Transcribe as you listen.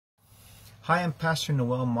Hi, I'm Pastor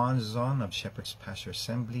Noel Monzon of Shepherd's Pasture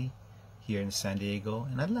Assembly here in San Diego,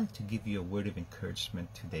 and I'd like to give you a word of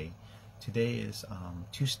encouragement today. Today is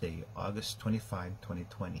Tuesday, August 25,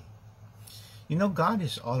 2020. You know, God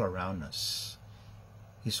is all around us.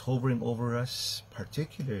 He's hovering over us,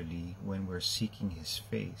 particularly when we're seeking His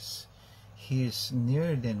face. He is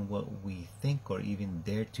nearer than what we think or even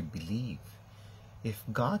dare to believe. If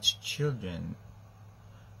God's children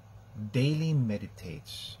daily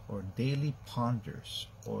meditates or daily ponders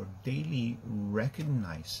or daily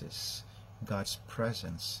recognizes God's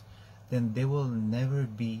presence, then they will never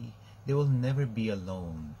be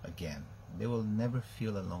alone again. They will never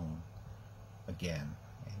feel alone again.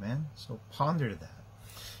 Amen. So ponder that.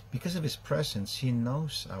 Because of His presence, He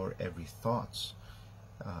knows our every thoughts,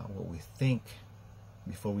 what we think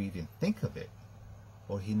before we even think of it,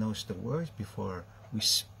 or He knows the words before we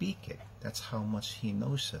speak it. That's how much He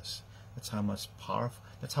knows us. That's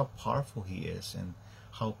how powerful He is, and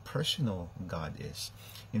how personal God is.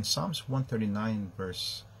 In Psalms 139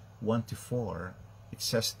 verse 1 to 4, it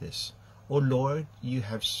says this: O Lord, you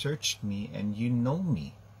have searched me and you know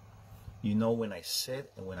me. You know when I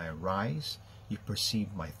sit and when I rise. You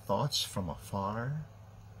perceive my thoughts from afar.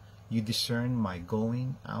 You discern my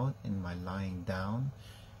going out and my lying down.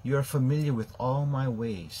 You are familiar with all my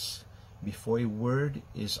ways. Before a word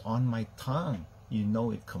is on my tongue, you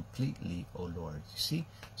know it completely, O Lord. You see?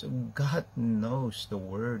 So God knows the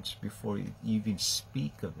words before you even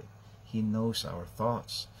speak of it. He knows our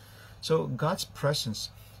thoughts. So God's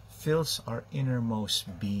presence fills our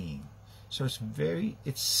innermost being. So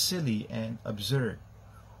it's silly and absurd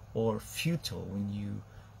or futile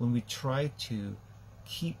when we try to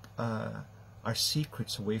keep our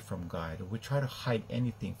secrets away from God, or we try to hide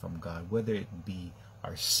anything from God, whether it be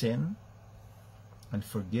our sin,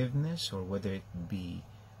 unforgiveness, or whether it be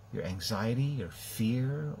your anxiety, your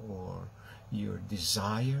fear, or your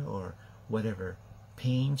desire, or whatever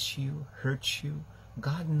pains you, hurts you.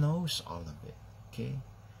 God knows all of it. Okay?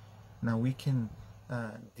 Now we can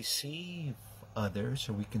deceive others,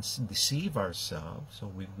 or we can deceive ourselves, or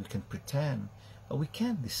we can pretend, but we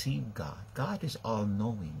can't deceive God. God is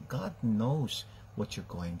all-knowing. God knows what you're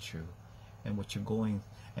going through and what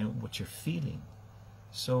you're feeling.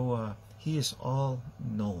 So He is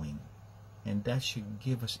all-knowing, and that should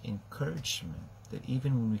give us encouragement that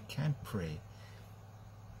even when we can't pray,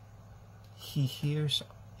 He hears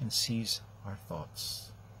and sees our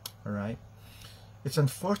thoughts. All right? It's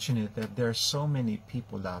unfortunate that there are so many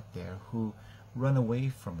people out there who run away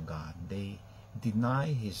from God. They deny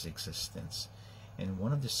His existence. And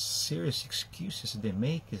one of the serious excuses they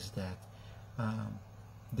make is that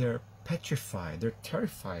they're petrified, they're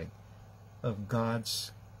terrified of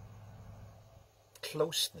God's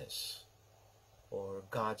closeness or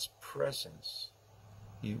God's presence.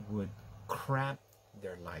 It would cramp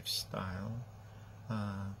their lifestyle.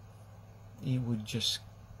 It would just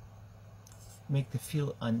make them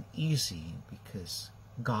feel uneasy because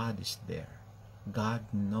God is there. God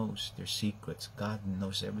knows their secrets. God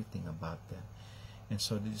knows everything about them. And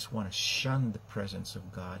so they just want to shun the presence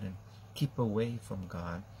of God and keep away from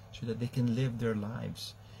God so that they can live their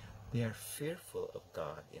lives. They are fearful of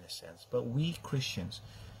God in a sense. But we Christians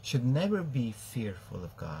should never be fearful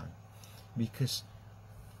of God, because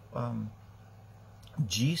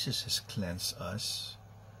Jesus has cleansed us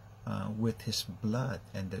with His blood,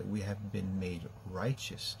 and that we have been made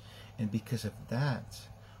righteous. And because of that,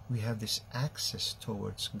 we have this access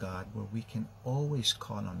towards God where we can always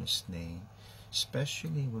call on His name,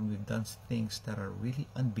 especially when we've done things that are really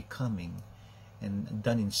unbecoming and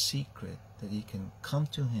done in secret, that you can come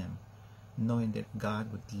to Him knowing that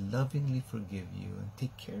God would lovingly forgive you and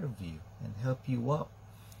take care of you and help you up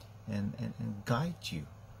and guide you.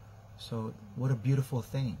 So what a beautiful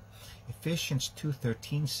thing. Ephesians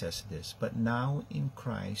 2:13 says this: But now in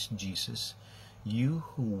Christ Jesus, you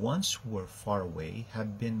who once were far away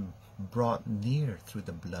have been brought near through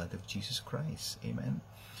the blood of Jesus Christ. Amen.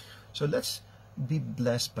 So let's be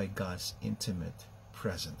blessed by God's intimate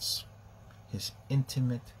presence, His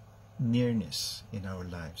intimate nearness in our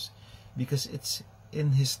lives, because it's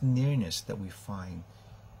in His nearness that we find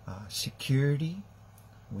security,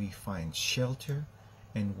 we find shelter,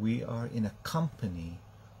 and we are in a company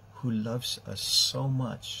who loves us so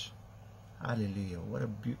much. Hallelujah.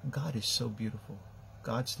 God is so beautiful.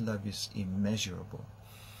 God's love is immeasurable.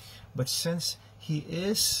 But since He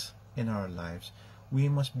is in our lives, we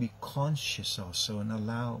must be conscious also and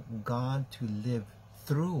allow God to live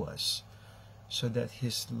through us, so that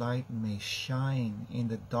His light may shine in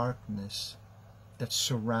the darkness that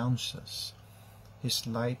surrounds us. His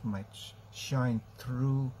light might shine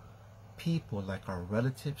through people like our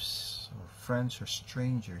relatives or friends or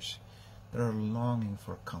strangers that are longing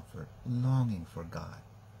for comfort, longing for God.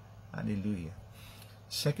 Hallelujah.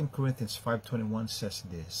 2 Corinthians 5:21 says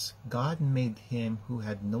this, God made him who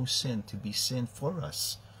had no sin to be sin for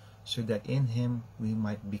us, so that in him we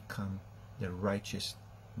might become the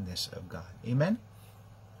righteousness of God. Amen?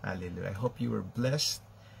 Hallelujah. I hope you were blessed.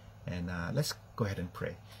 And let's go ahead and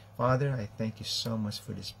pray. Father, I thank you so much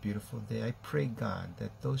for this beautiful day. I pray, God,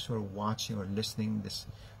 that those who are watching or listening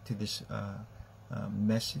to this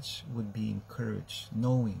message would be encouraged,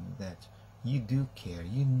 knowing that you do care.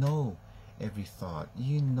 You know every thought.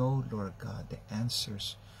 You know, Lord God, the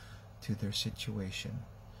answers to their situation.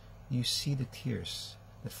 You see the tears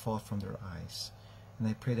that fall from their eyes. And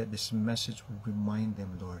I pray that this message would remind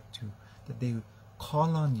them, Lord, that they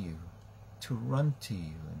call on you, to run to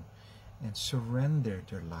you, and surrender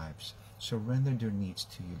their lives, surrender their needs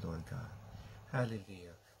to you, Lord God.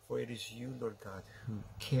 Hallelujah. For it is you, Lord God, who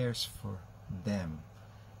cares for them.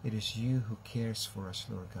 It is you who cares for us,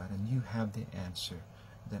 Lord God, and you have the answer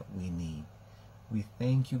that we need. We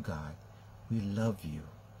thank you, God. We love you.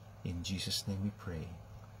 In Jesus' name we pray.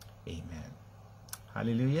 Amen.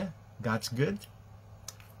 Hallelujah. God's good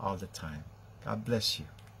all the time. God bless you.